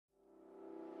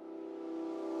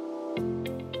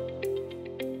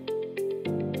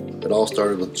It all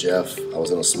started with Jeff. I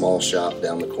was in a small shop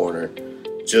down the corner,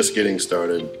 just getting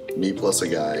started, me plus a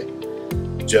guy.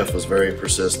 Jeff was very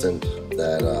persistent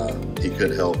that he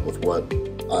could help with what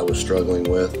I was struggling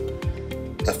with.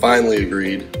 I finally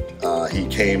agreed. He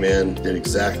came in, did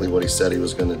exactly what he said he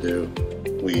was going to do.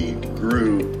 We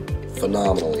grew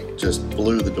phenomenally, just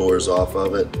blew the doors off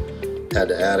of it. Had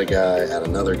to add a guy, add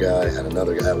another guy, add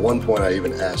another guy. At one point I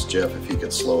even asked Jeff if he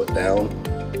could slow it down,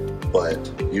 but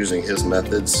using his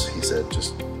methods, he said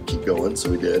just keep going, so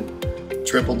we did.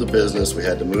 Tripled the business. We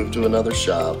had to move to another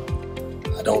shop.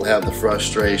 I don't have the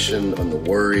frustration and the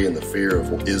worry and the fear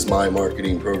of, is my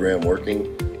marketing program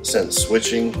working? Since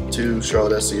switching to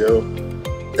Charlotte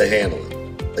SEO, they handle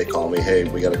it. They call me, hey,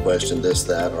 we got a question, this,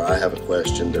 that, or I have a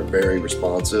question. They're very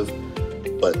responsive,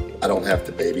 but I don't have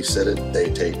to babysit it.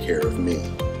 They take care of me.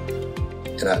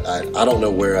 And I don't know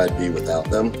where I'd be without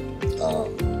them.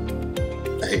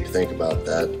 I hate to think about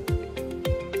that,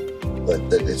 but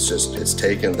it's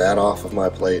taken that off of my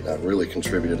plate. I've really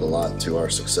contributed a lot to our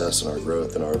success and our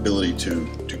growth and our ability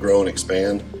to grow and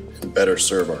expand and better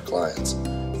serve our clients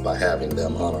by having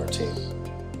them on our team.